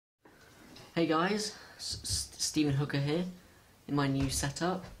Hey guys, Stephen Hooker here in my new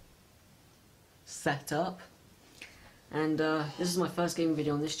setup, and this is my first gaming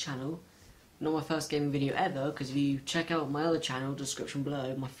video on this channel. Not my first gaming video ever, because if you check out my other channel, description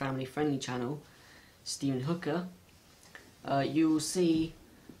below, my family friendly channel, Stephen Hooker, you will see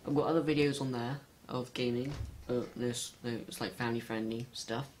I've got other videos on there of gaming, but it's like family friendly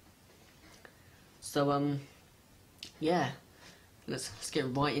stuff. So yeah. Let's get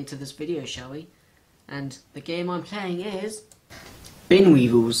right into this video, shall we? And the game I'm playing is Bin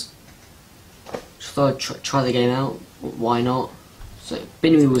Weevils. Just thought I'd try the game out. Why not? So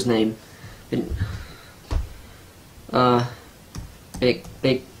Bin Weevils name. Big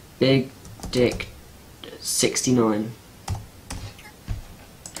Dick 69.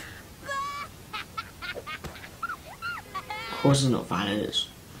 Of course, it's not valid. It's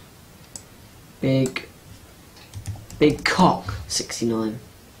Big Cock 69.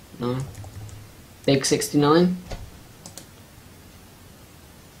 No. Big 69?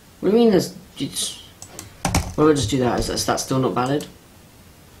 What do you mean there's... Why would I just do that? Is that still not valid?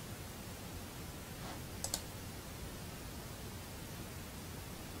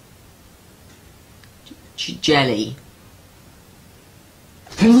 Jelly.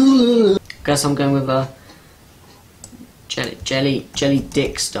 Guess I'm going with a... Jelly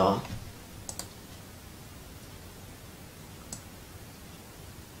Dick Star.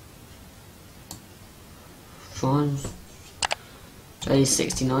 Fine. Jelly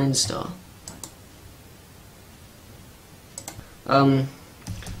 69 star.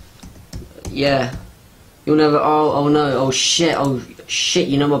 Yeah. You'll never. Oh no. Oh shit.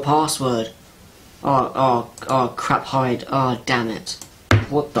 You know my password. Oh crap. Hide. Oh damn it.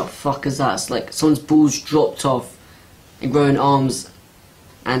 What the fuck is that? It's like someone's balls dropped off and growing arms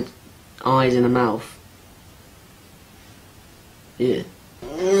and eyes in a mouth. Yeah.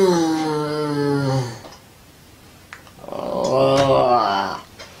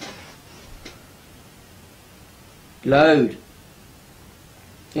 Load.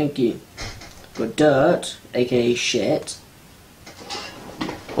 Thank you. Got dirt, aka shit,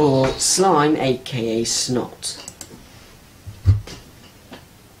 or slime, aka snot.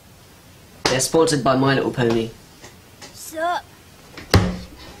 They're sponsored by My Little Pony. Sup?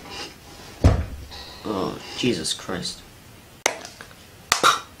 Oh, Jesus Christ.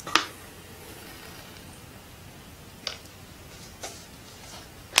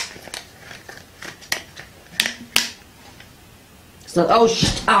 So, oh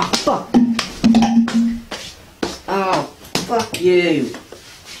shit! Ah, fuck! Oh, fuck you!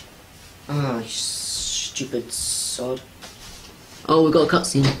 Oh, you stupid sod. Oh, we got a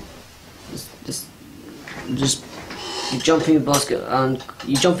cutscene. Just you jump in the basket and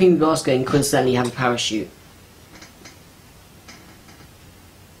coincidentally have a parachute.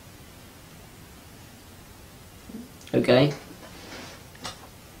 Okay.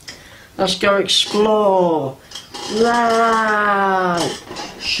 Let's go explore. Right.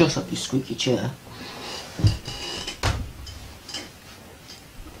 Shut up, you squeaky chair.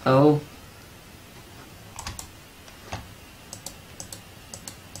 Oh.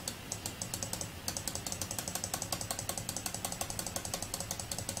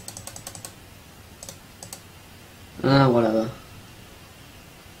 Whatever.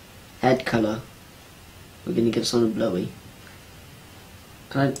 Head colour. We're gonna give someone a blowy.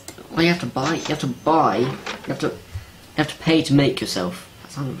 Oh, you have to buy. You have to pay to make yourself.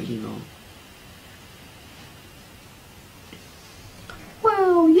 That sounded really wrong.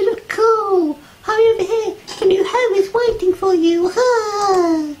 Wow, you look cool. Hurry over here. The new home is waiting for you.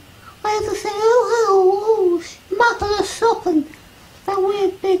 Ha! I have to say, oh, marvelous shopping. That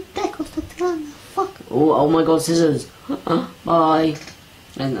weird big deck of the plan. Fuck. Oh my god, scissors. Bye.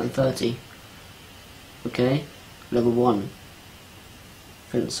 And I'm 30. Okay. Level 1.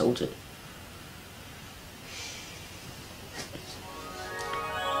 Been insulted.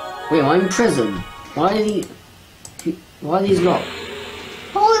 Wait, I'm in prison. Why are these locked?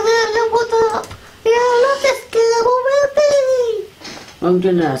 Oh, yeah, what up? Yeah, I love this game already. I'm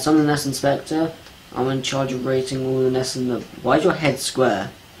doing this. I'm the Nest Inspector. I'm in charge of rating all the nests in the... Why is your head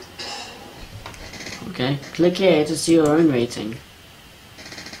square? Okay. Click here to see your own rating.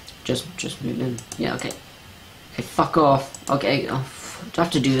 Just move in. Yeah, okay. Okay, fuck off. Okay, do I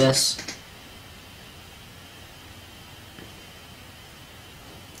have to do this?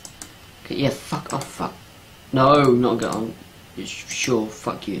 Okay, yeah, fuck off, fuck. No, not go on. Sure,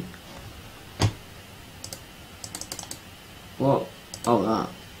 fuck you. What? Oh, that.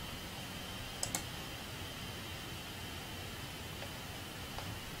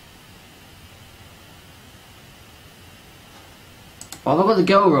 Oh, I've got the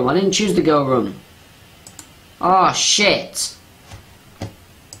girl room. I didn't choose the girl room. Oh, shit.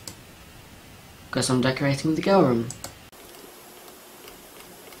 Guess I'm decorating the girl room.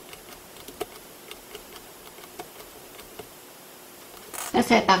 Let's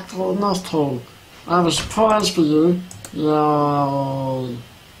head back to the nest hole. I have a surprise for you. Yo.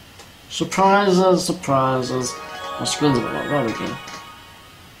 Surprises, surprises. My screen's a bit like, there we go.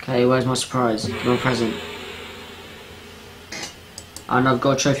 Okay, where's my surprise? Give me a present. And I've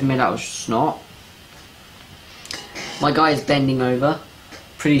got a trophy made out of snot. My guy is bending over.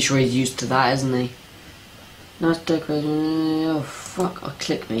 Pretty sure he's used to that, isn't he? Nice decoration. Oh fuck, oh,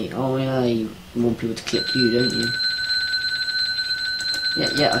 click me. Oh yeah, you want people to click you, don't you?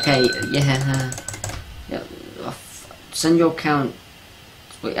 Yeah, okay, yeah. Yeah, send your account.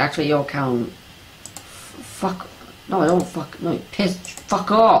 Wait, activate your account. Fuck. No, I don't fuck. No, piss.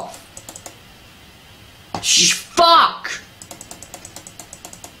 Fuck off. Shh, fuck!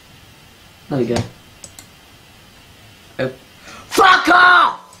 There we go. Oh. Fuck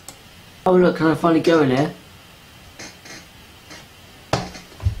off! Oh look, can I finally go in here?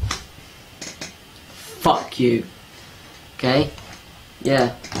 Fuck you. Okay?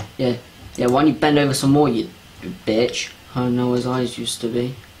 Yeah. Why don't you bend over some more, you bitch? I don't know his eyes used to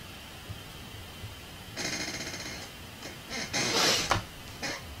be.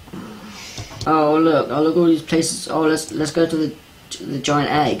 Oh look all these places. Oh, let's go to the giant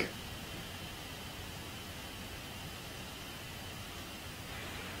egg.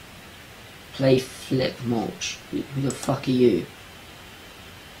 Play flip mulch. Who the fuck are you?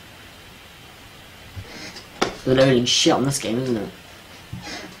 They're loading shit on this game, isn't it?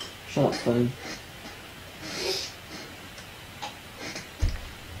 Shut up, phone.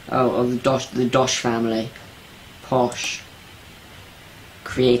 Oh, the Dosh family. Posh.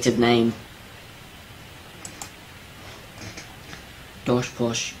 Creative name. Dosh,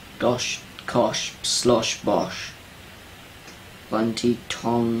 posh, gosh, kosh, slosh, bosh. Bunty,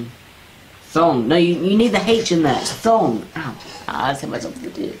 tong. Thong. No, you need the H in there. It's thong. Ow. I hit myself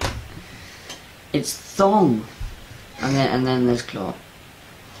with the dick. It's thong. And then there's claw.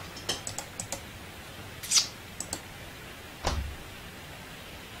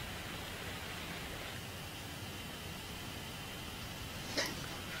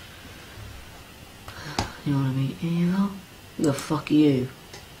 You wanna be evil? Who the fuck are you?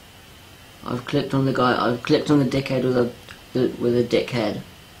 I've clicked on the guy. I've clicked on the dickhead with a dick head.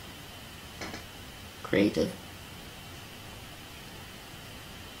 Creative.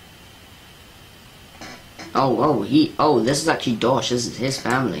 Oh, this is actually Dosh. This is his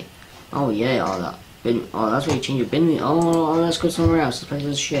family. Oh yeah, that's where you change your bin. Oh, let's go somewhere else. This place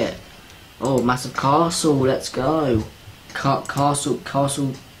is shit. Oh, massive castle. Let's go. Castle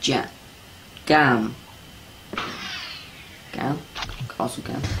gam. Gam. Castle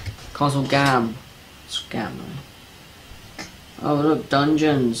gam. Scam. Oh look,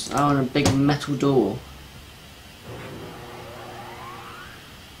 dungeons. Oh, and a big metal door.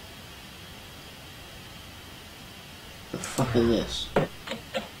 The fuck is this?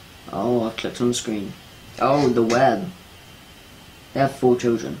 Oh, I clicked on the screen. Oh, the web. They have 4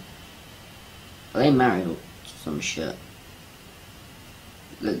 children. Are they married or some shit?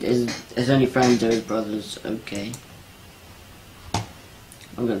 His only friends are his brothers. Okay.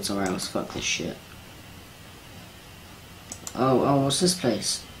 I'm going somewhere else. Fuck this shit. Oh, what's this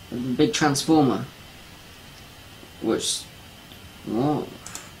place? The big transformer. Which... What?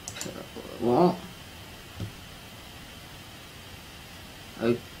 What?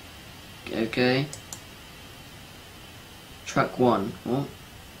 Okay. Track 1. What?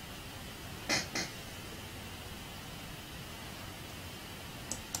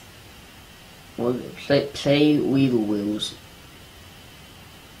 What? Play Weevil Wheels.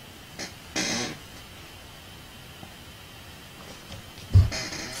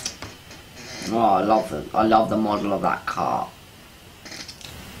 Oh, I love the model of that car.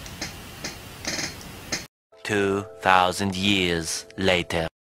 2,000 years later.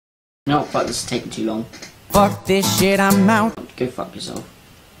 No, fuck, this is taking too long. Fuck this shit, I'm out. Go fuck yourself.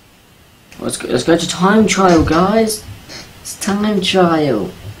 Let's go to time trial, guys. It's time trial.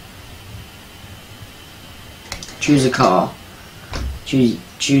 Choose a car. Choose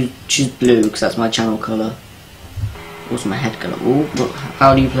blue, because that's my channel colour. What's my head colour? Ooh,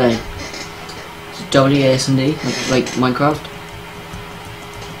 how do you play? WASD, like Minecraft.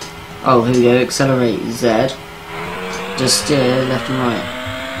 Oh, here we go. Accelerate Z. Just steer left and right.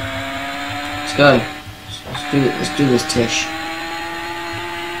 Let's go. Let's do this, Tish.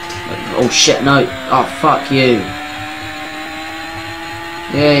 Oh shit, no. Oh fuck you.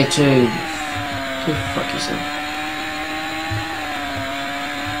 Yay, too. Go fuck yourself.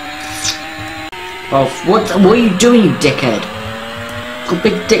 Oh, what are you doing, you dickhead? Got a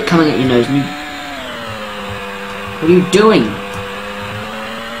big dick coming at your nose, and you... What are you doing?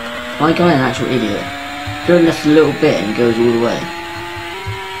 My guy, an actual idiot. Going left a little bit and he goes all the way.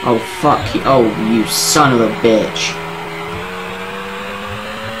 Oh fuck you! Oh, you son of a bitch!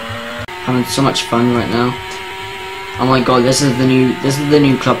 Having so much fun right now. Oh my god, this is the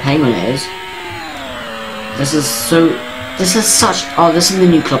new Club Penguin. It is. This is such. Oh, this is the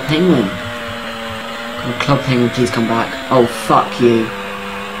new Club Penguin. Oh, Club Penguin, please come back. Oh fuck you.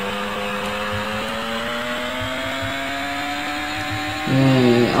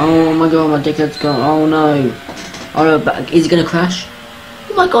 Yeah. Oh my god, my dickhead's gone. Oh no. Oh no, but is he gonna crash?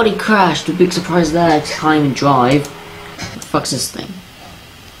 Oh my god, he crashed. A big surprise there. Can't even drive. What the fuck's this thing?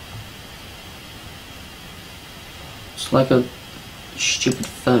 It's like a stupid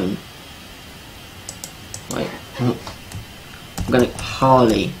phone. Wait. I'm gonna...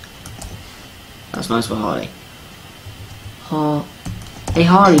 Harley. That's nice for Harley. Hey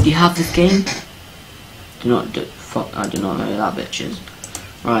Harley, do you have this game? Fuck, I do not know who that bitch is.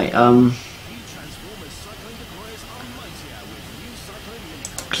 Right,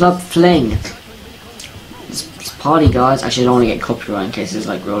 Club Fling. It's party, guys. Actually, I don't want to get copyright in case it's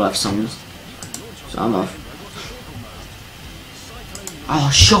like real life songs. So I'm off. Oh,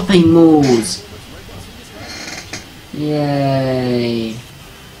 shopping malls! Yay!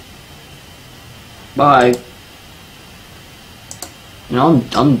 Bye. You know,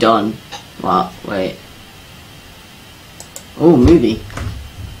 I'm done. Wow, wait. Oh, movie.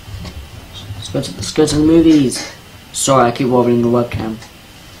 Let's go to the movies. Sorry, I keep wobbling the webcam.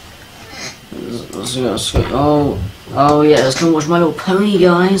 Let's go. Oh yeah, let's go watch My Little Pony,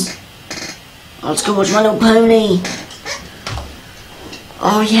 guys. Let's go watch My Little Pony.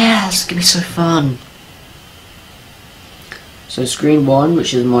 Oh yeah, it's gonna be so fun. So screen 1,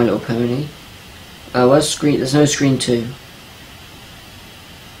 which is My Little Pony. Where's screen? There's no screen 2.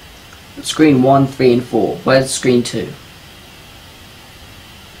 Screen 1, 3, and 4. Where's screen 2?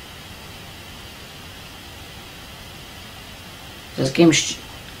 This game.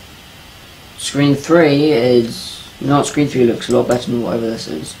 Screen 3 is not. Screen 3 looks a lot better than whatever this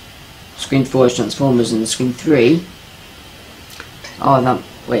is. Screen 4 is Transformers, and screen 3. Oh, that.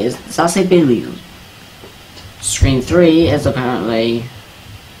 Wait, does that say Bin Weevils? Screen 3 is apparently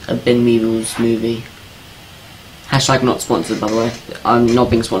a Bin Weevils movie. Hashtag not sponsored, by the way. I'm not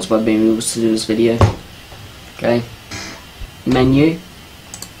being sponsored by Bin Weevils to do this video. Okay. Menu.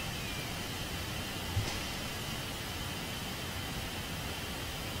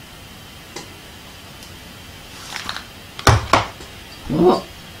 What?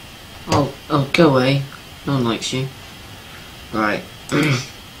 Oh, go away. No one likes you. Right.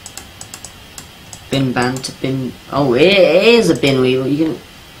 Bin ban to bin. Oh, it is a bin weevil. You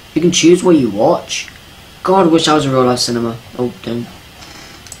can choose what you watch. God, I wish I was a real life cinema. Oh, don't.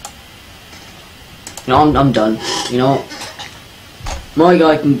 You know, I'm done. You know what? My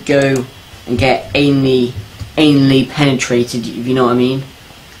guy can go and get anally penetrated, if you know what I mean.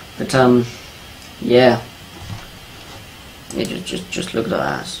 But yeah. Yeah, just look at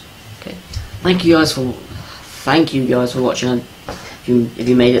that. Okay. Thank you guys for watching. If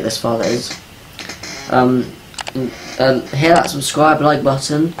you made it this far, that is. Hit that subscribe, like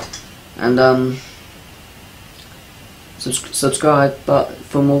button, and subscribe. But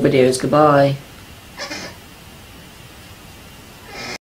for more videos, goodbye.